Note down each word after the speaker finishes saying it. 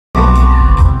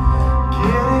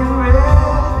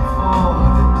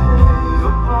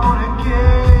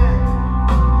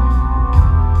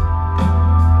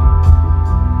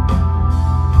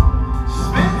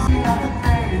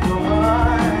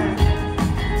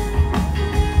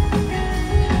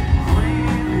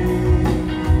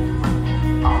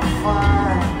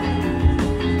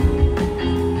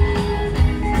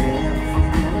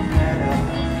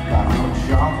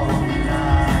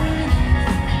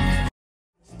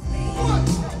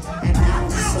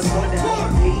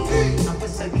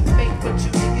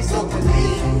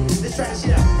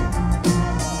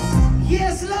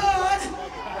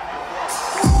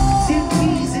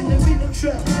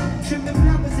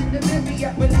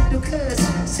with the cuz.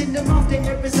 Send them off to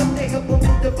Arizona, they help them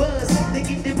with the buzz. They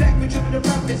get their back, we're tripping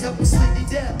around, they help them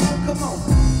split it up. Come on,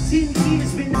 10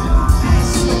 years been come on,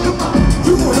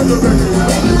 you gon' have to back it up.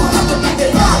 You gon' have to back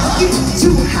it up. Get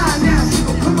too high now,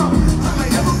 people, come on. I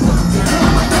might never come down.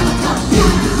 I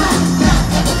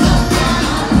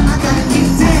gotta get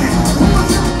down.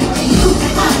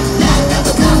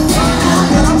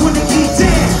 I wanna get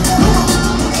down.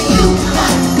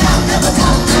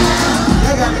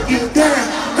 I gotta get down.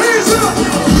 Hands up!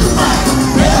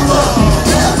 Never,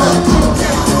 never go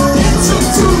down. It took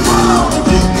too long to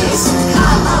get this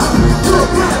high.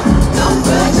 Look around, don't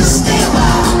run, just stay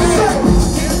wild.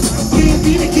 Can't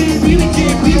beat it, can't beat it,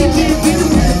 can't beat it, can't beat it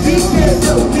with the beat there,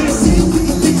 no. Can't see it with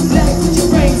the bitch black with your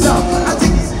brains off. I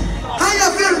think it's, how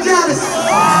y'all feel, Dallas?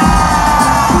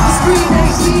 Screen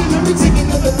HD, let me take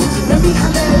another picture. Let me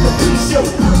holler at the pre-show.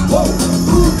 Whoa,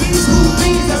 cool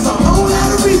beans, that's a whole lot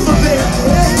of reefer there.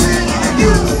 You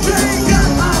drink got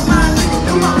my mind, nigga,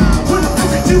 come on. Put a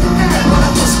perfect to the air, but I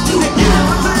just do it. Get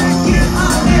my mind, get my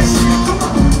ass, come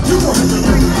on. You want to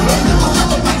drink,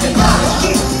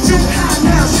 get too high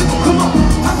now, come on.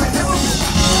 I'm like, never.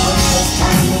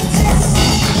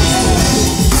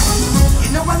 You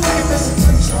know I like it, listen.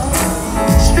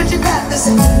 Stretch it back,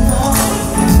 listen.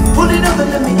 Pull it up and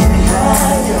let me get it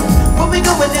higher. Where we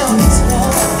going down this?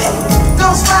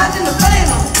 Don't slide in the fan.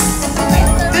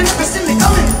 They never see me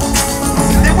coming.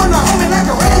 They wanna hold me like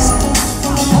a rest.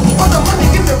 For the money,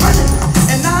 give me running.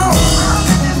 And now I'm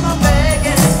in my bag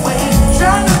and it's way.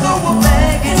 Trying to throw a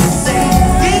bag and it's say,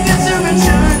 can't get to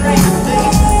return rate,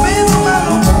 please. With my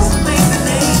little most amazing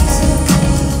days.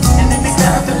 And then they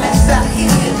got the last out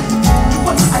here. Do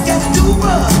what I gotta do,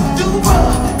 bruh.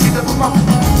 Get up from my.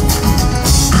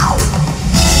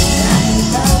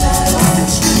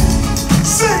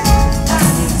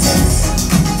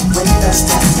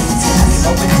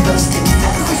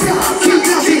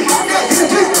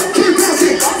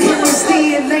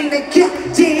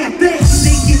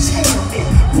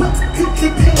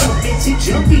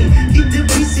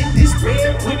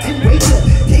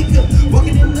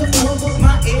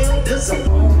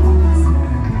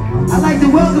 I'd like to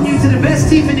welcome you to the best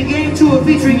team in the game tour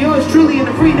featuring yours truly in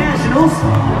the Free Nationals.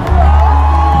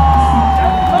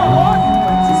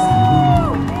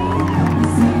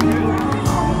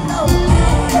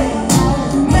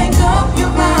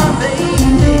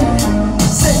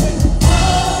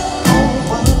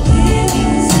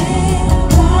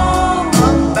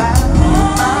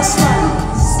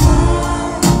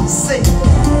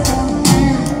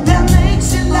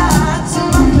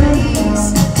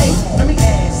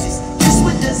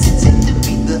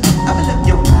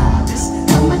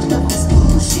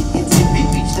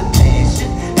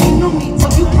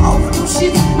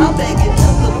 I'll beg it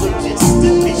up with just to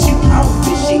miss you out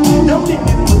with shit. Don't let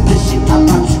me put the shit I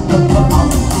bought you up for all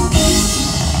the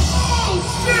oh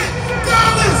shit,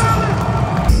 Dallas!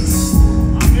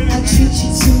 I treat you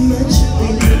too much,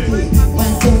 baby. Why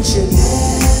don't you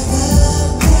never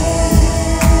pay?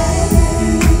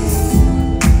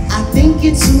 I think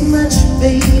you're too much,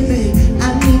 baby. I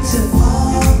need to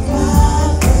walk my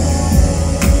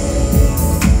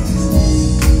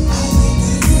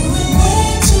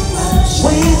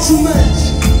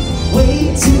way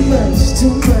too much,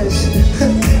 too much.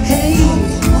 Hey,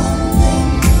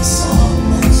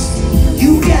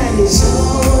 you got it so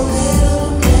little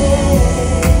bit.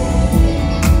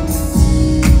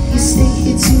 You stay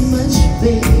here too much,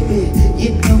 baby. You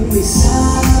know it's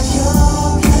not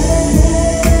your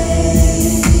place.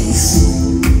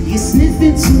 You're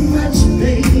sniffing too much,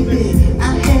 baby. I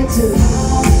had to.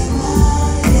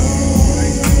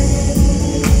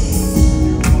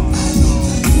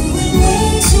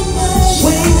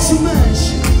 Way too much.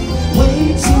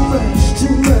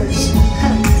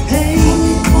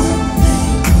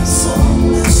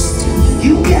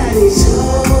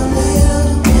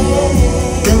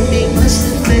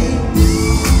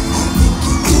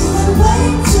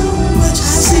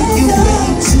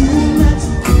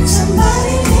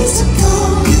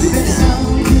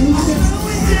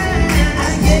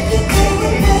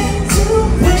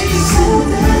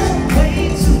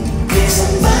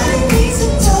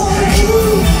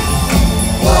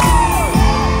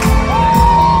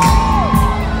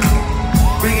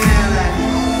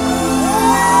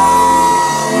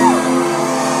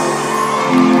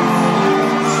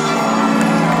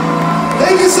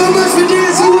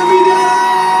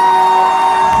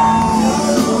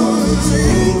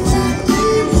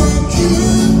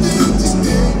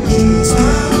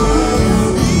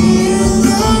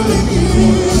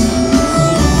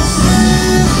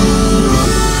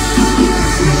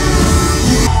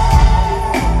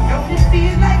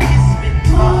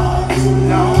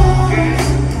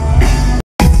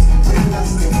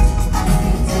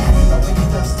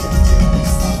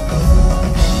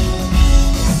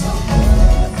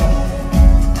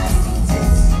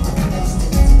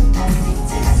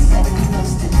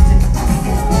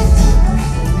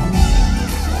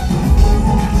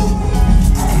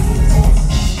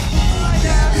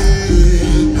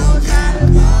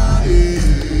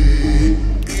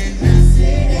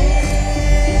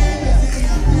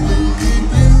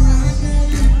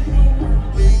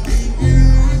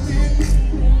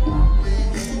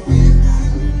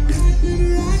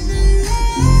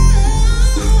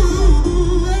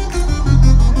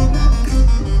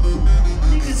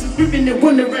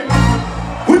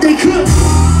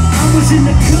 in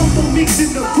the combo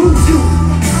mixing the voodoo.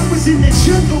 I was in the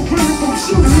jungle running from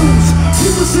showrooms. We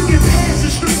was looking past the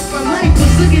strip of my life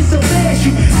was looking so fast.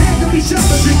 You had to be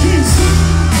shoppers against me.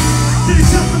 To the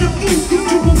top of the booth, you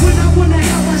do it when I wanna,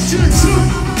 how I should too.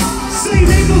 Same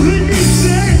neighborhood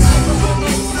Nipsey.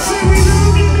 Say we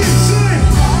love you Nipsey.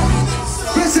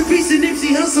 Rest in peace to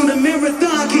Nipsey Hussle, the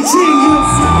marathon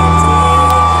continues.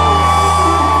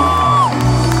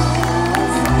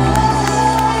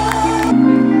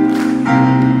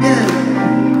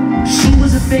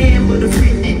 Fan, but a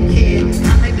friend didn't care.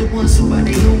 I like the ones who buy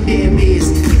their own damn ears.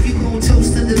 If you gon'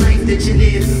 toast to the life that you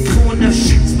live, pour enough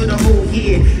shots for the whole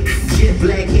year. Jet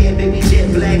black hair, baby, jet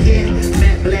black hair.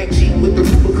 Matte black Jeep with the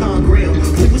Rubicon grill.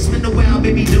 Who was spend a while,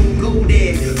 baby, don't go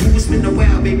there. Who was spend a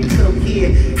while, baby, come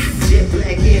here. Jet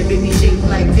black hair, baby, shaped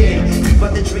like that. You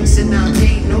bought the drinks and I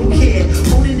ain't no care.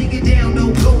 Hold a nigga down,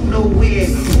 don't go nowhere.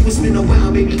 Who was spend a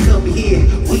while, baby, come here.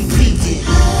 We peeking.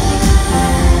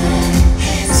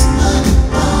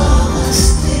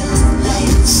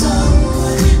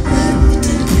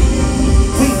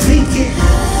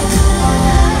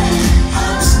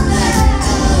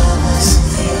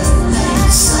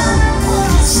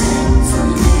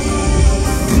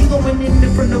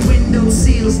 From the window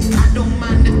sills, I don't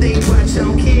mind if they watch, I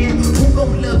don't care. Who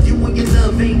gon' love you when your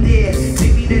love ain't there?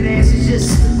 Baby, that ass is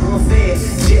just unfair.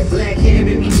 Jet black hair,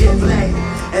 baby, jet black.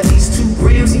 At least 2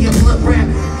 grams in your blood wrap.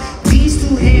 These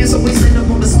 2 hands always end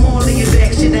up on the small of your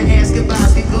back. Should I ask if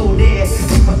I could go there?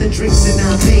 About the drinks and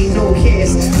I pay no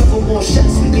cash. Couple more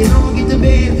shots, we get on, get to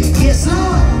bed. Yes,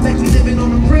 sir, like we living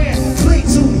on a prayer. Play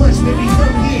too much, baby,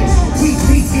 come here. We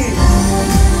begin.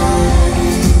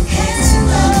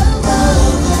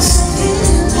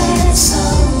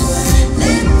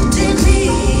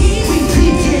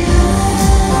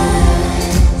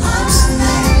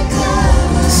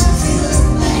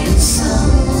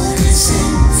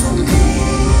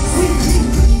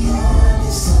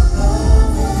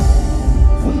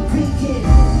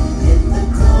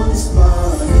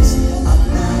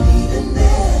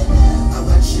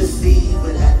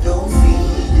 But I don't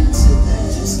feel it.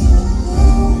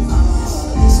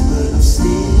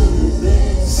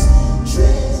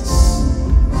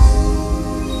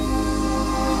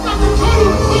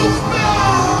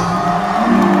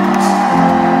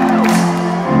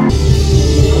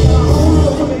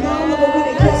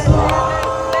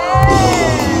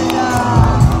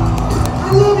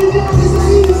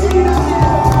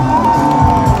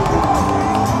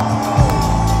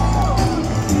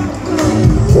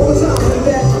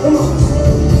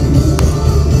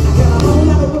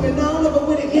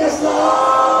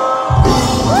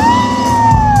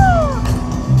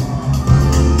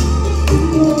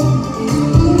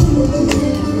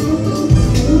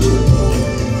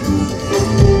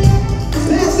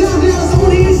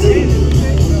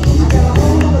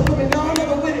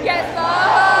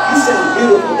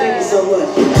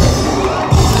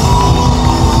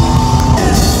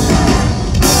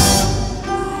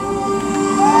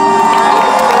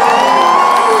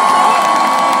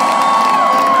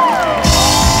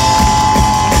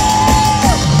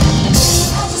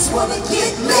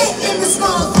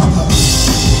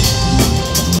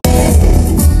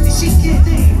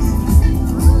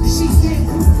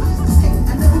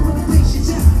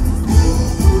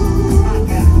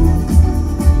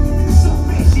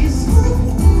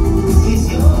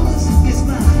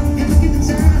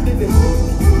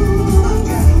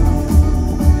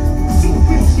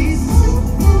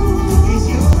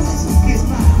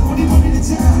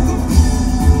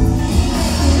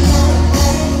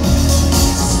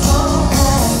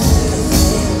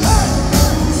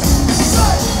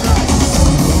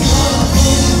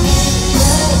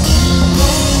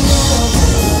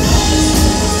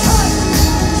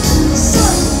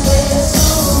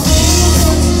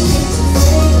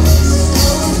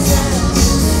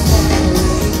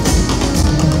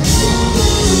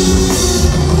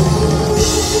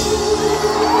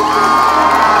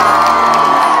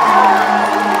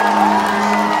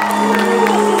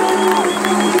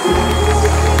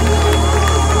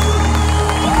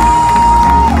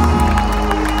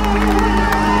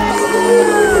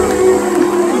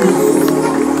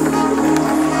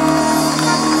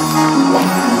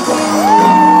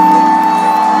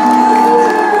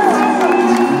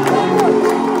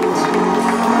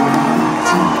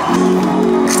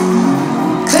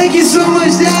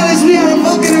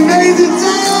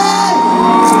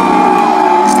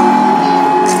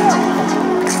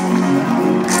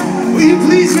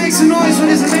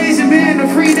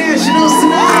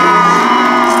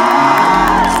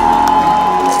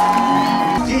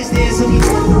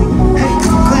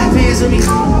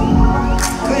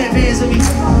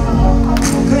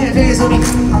 honey.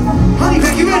 Honey,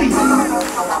 Paak, you ready?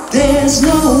 There's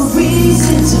no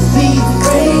reason to be